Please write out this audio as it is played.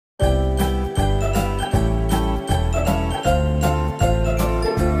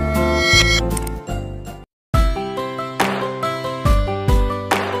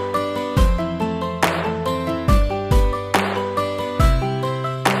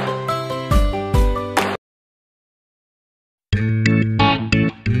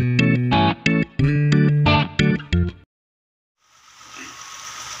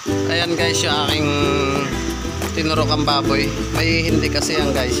guys yung aking tinurokang baboy. May hindi kasi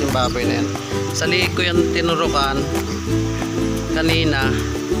yan guys yung baboy na yan. Sa liig ko yan tinurokan kanina.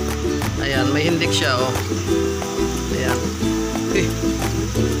 Ayan, may hindik siya oh. Ayan.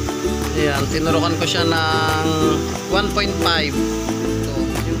 Ayan, tinurokan ko siya ng 1.5. So,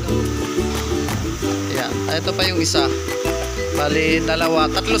 ayan, ito pa yung isa. Bali, dalawa.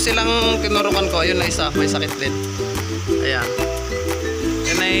 Tatlo silang tinurokan ko. Ayun na isa, may sakit din. Ayan.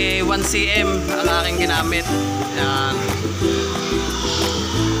 Yan ay 1 cm ang aking ginamit. Ayan.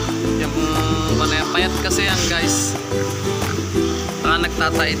 Yung payat kasi yan guys.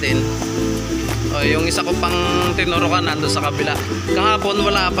 Nagtatay din. O, yung isa ko pang tinurukan nandun sa kabila. Kahapon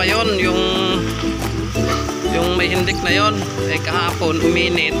wala pa yon, yung may hindik na yon. Eh kahapon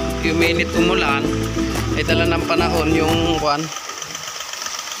uminit umulan. Eh dala ng panahon yung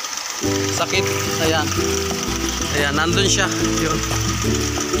sakit. Ayan. Ayan, nandun siya. Yun.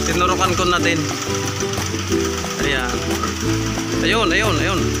 Tinurukan ko na din. Ayan. Ayun.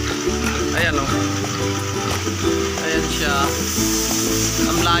 Ayan o. Ayan siya.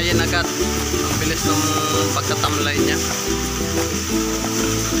 Tamlayin agad. Ang bilis ng pagkatamlay niya.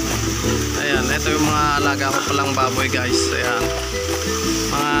 Ayan, ito yung mga alaga ko palang baboy guys. Ayan.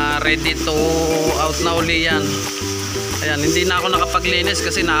 Mga ready to out na uli yan. Ayan, hindi na ako nakapaglinis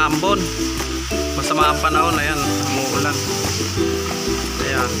kasi naambon. Masama ang panahon. Ayan, umuulan.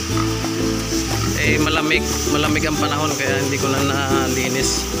 Ayan. Eh malamig ang panahon kaya hindi ko na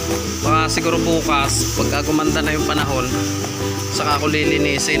nalinis. Baka siguro bukas pag gumanda na yung panahon saka ako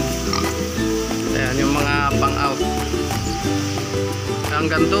lilinisin. Ayan yung mga pang out.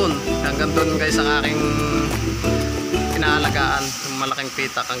 Hanggang doon guys ang aking inaalagaan, yung malaking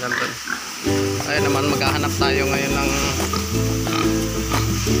pitak hanggang doon. Ayun naman, maghahanap tayo ngayon ng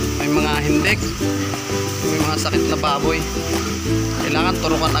may mga hindik, may mga sakit na baboy. Kailangan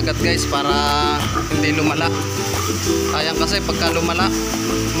turukan agad guys para hindi lumala. Sayang kasi pagka lumala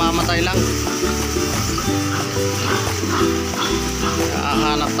mamatay lang.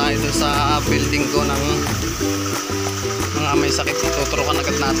 Hahanap tayo dun sa building ko ng mga may sakit. Tuturukan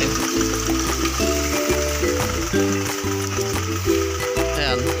agad natin.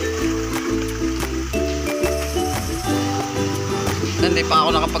 Ayan. Hindi pa ako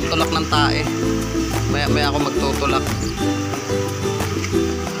nakapagtulak ng tae. Maya ako magtutulak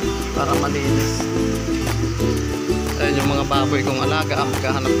para malinis. Ayan yung mga baboy kong alaga.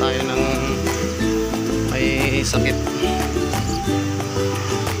 Maghahanap tayo ng may sakit.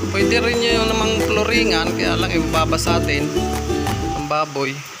 Pwede rin yung namang floringan, kaya lang ibabasa din ang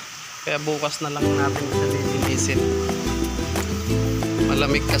baboy. Kaya bukas na lang natin siya lilinisin.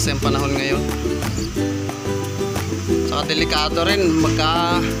 Malamig kasi ang panahon ngayon. Saka delikado rin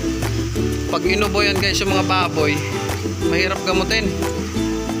pag inubo yan guys yung mga baboy, mahirap gamutin.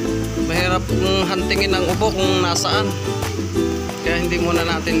 Mahirap huntingin ang ubo kung nasaan. Kaya hindi muna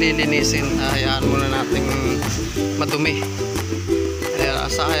natin lilinisin. Hayaan muna natin madumi.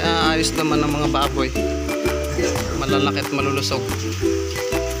 Kaya ayos naman ng mga baboy. Malalaki at malulusog.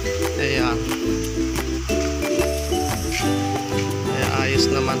 Ayan. Kaya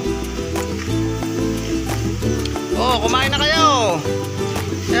ayos naman. Oh, kumain na kayo.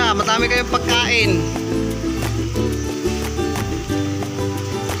 Kaya matami kayong pagkain.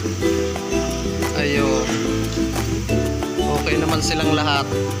 Ayo. Okay naman silang lahat.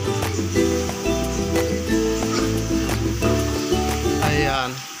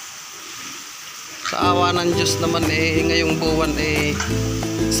 Ayan. Sa awa ng Diyos naman ngayong buwan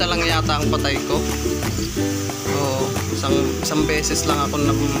isa lang yata ang patay ko. Oo, isang beses lang ako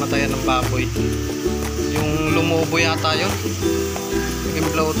namatayan ng baboy. Yung lumubo yata yun. Naging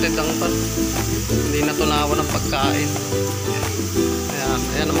bloated ang pan. Hindi na tunawan ng pagkain.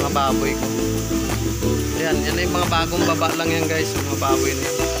 Ayan ang mga baboy ko. Ayan ay mga bagong baba lang yan guys. Yung mga baboy na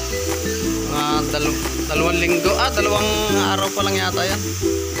yan. Mga dalawang linggo. Dalawang araw pa lang yata yan.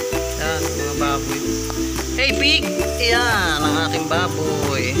 Ayan, mga baboy. Hey pig! Ayan, ang aking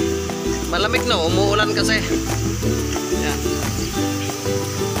baboy. Malamig na, umuulan kasi. Ayan.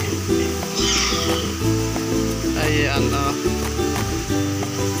 Ayan,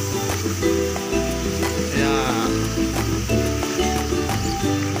 Ayan.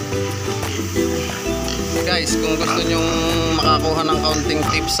 Guys, kung gusto nyong makakuha ng kaunting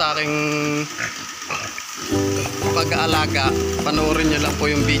tips sa aking pag-aalaga, panoorin nyo lang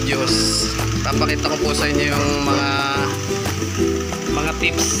po yung videos. Papakita ko po sa inyo yung mga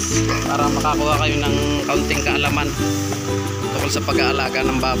tips para makakuha kayo ng kaunting kaalaman tungkol sa pag-aalaga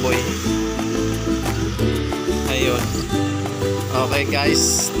ng baboy. Ayun. Okay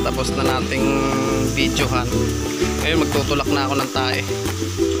guys, tapos na nating videohan. Ngayon magtutulak na ako ng tae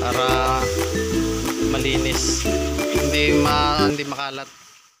para malinis, hindi makalat.